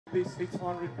This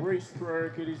 800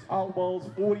 breaststroke, it is almost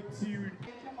 42.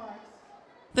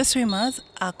 The swimmers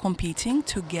are competing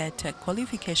to get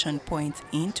qualification points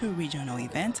into regional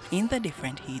events in the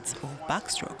different heats of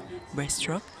backstroke,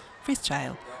 breaststroke,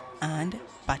 freestyle, and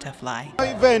butterfly.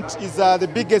 The event is the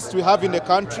biggest we have in the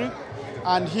country,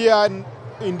 and here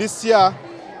in this year,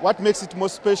 what makes it more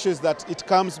special is that it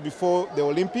comes before the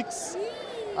Olympics.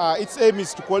 Its aim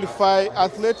is to qualify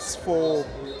athletes for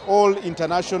all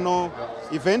international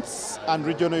events and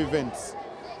regional events.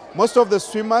 Most of the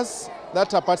swimmers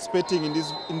that are participating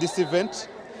in this event,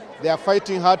 they are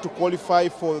fighting hard to qualify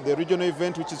for the regional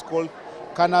event, which is called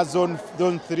Kana Zone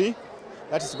 3.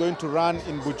 That is going to run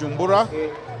in Bujumbura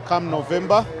come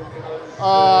November.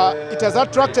 It has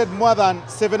attracted more than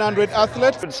 700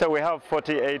 athletes. So we have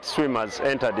 48 swimmers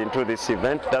entered into this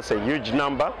event. That's a huge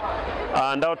number.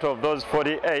 And out of those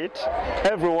 48,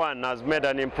 everyone has made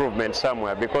an improvement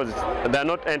somewhere because they're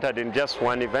not entered in just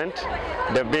one event.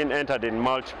 They've been entered in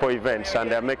multiple events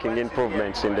and they're making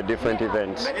improvements in the different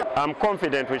events. I'm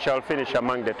confident we shall finish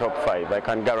among the top 5. I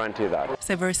can guarantee that.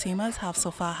 Several swimmers have so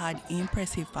far had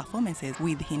impressive performances,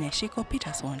 with Hineshiko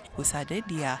Peterson, who started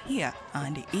the year here,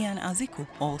 and Ian Aziku,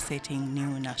 all setting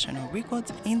new national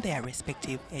records in their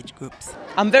respective age groups.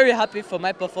 I'm very happy for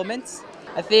my performance.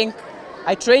 I think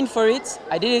I trained for it,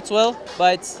 I did it well,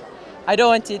 but I don't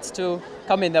want it to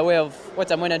come in the way of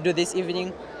what I'm going to do this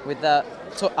evening with the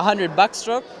 100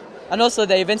 backstroke, and also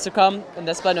the events to come in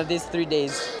the span of these 3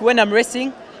 days. When I'm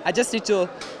racing, I just need to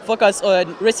focus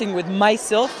on racing with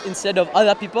myself instead of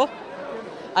other people,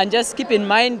 and just keep in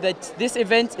mind that this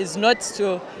event is not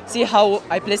to see how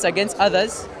I place against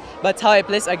others, but how I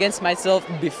place against myself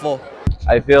before.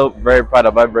 I feel very proud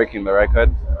about breaking the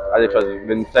record, as it has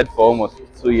been set for almost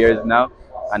 2 years now,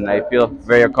 and I feel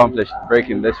very accomplished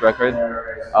breaking this record.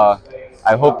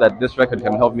 I hope that this record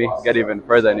can help me get even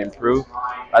further and improve,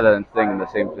 rather than staying in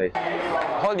the same place.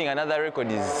 Holding another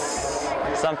record is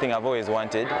something I've always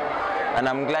wanted, and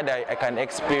I'm glad I can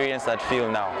experience that feel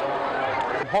now.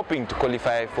 I'm hoping to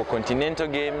qualify for continental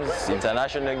games,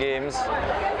 international games,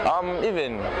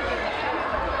 even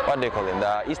what they call them,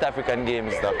 the East African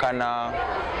games, the Kana,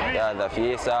 the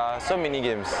Fiesa, so many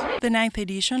games. The 9th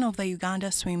edition of the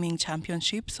Uganda Swimming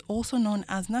Championships, also known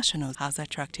as Nationals, has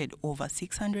attracted over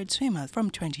 600 swimmers from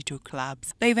 22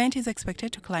 clubs. The event is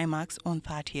expected to climax on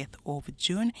 30th of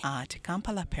June at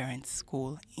Kampala Parents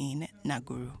School in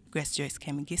Naguru. Grace Joyce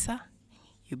Kemigisa,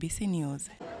 UBC News.